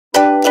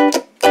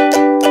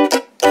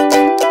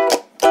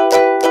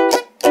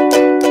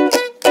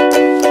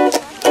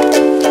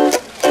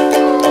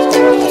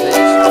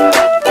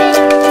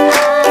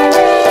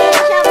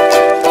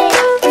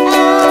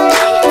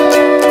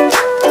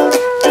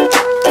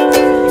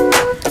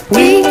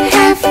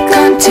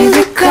to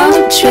the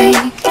country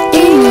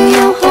in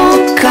your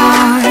own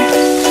car.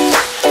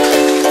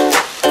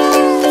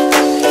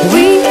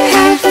 We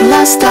have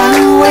lost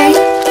our way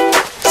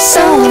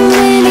so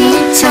many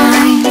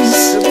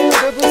times.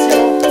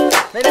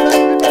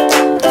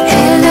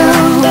 Hello,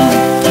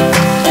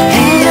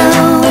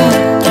 hello,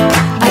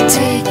 I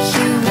take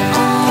you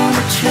on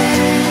a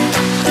trip.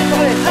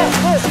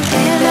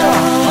 Hello,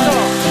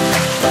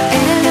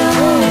 hello,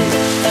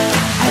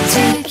 I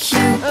take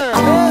you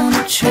on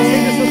a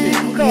trip.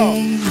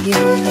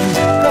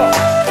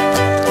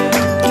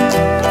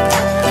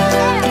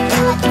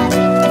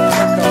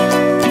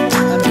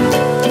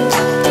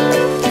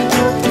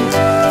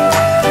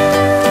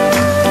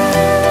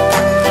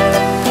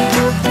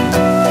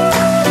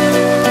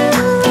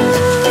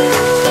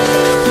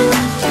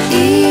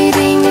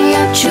 Eating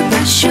your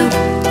chupa chup,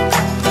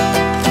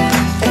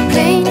 a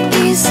plane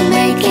is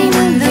making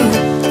a loop.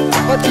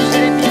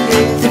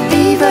 The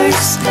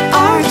beavers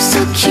are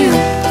so cute.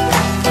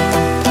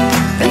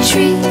 A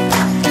tree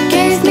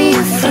gave me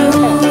a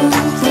fruit.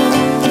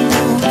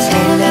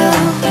 Hello,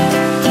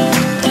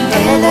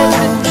 hello,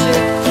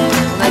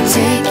 I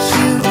take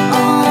you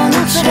on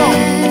a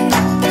trip.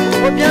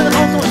 Hello,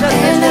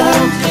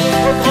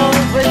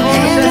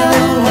 hello,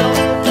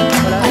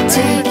 I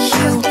take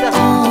you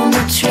on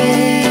a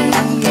trip.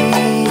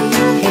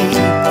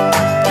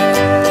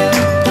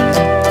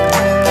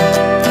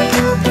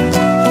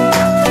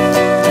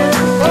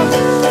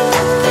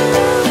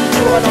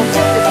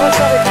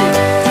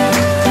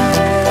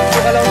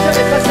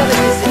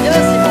 C'est bien,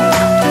 Simon.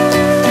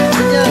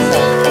 C'est bien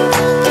ça.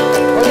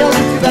 Regarde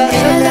où tu vas.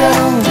 Hello,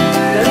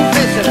 Tu l'as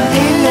loupé celle-là.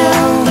 hello,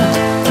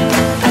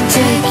 I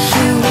take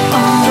you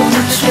on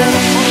a trip.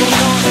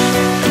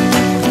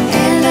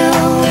 Hello,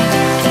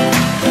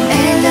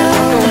 hello,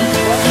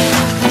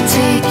 I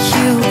take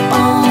you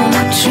on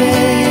a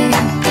trip.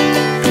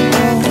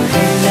 Oh,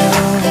 hello,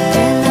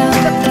 hello,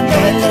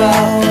 hello,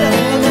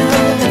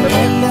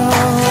 hello, hello,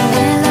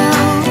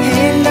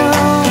 hello,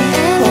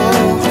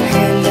 oh,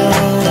 hello,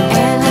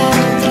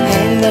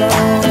 hello,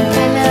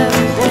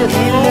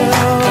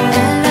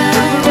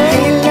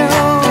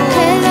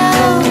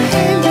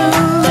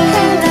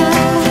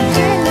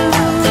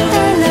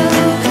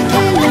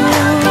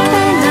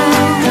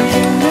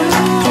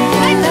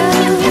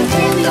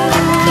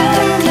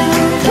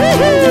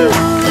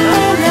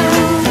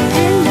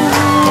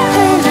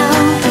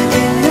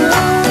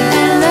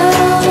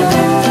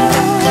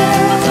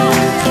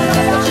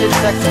 Chercher le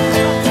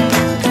sac.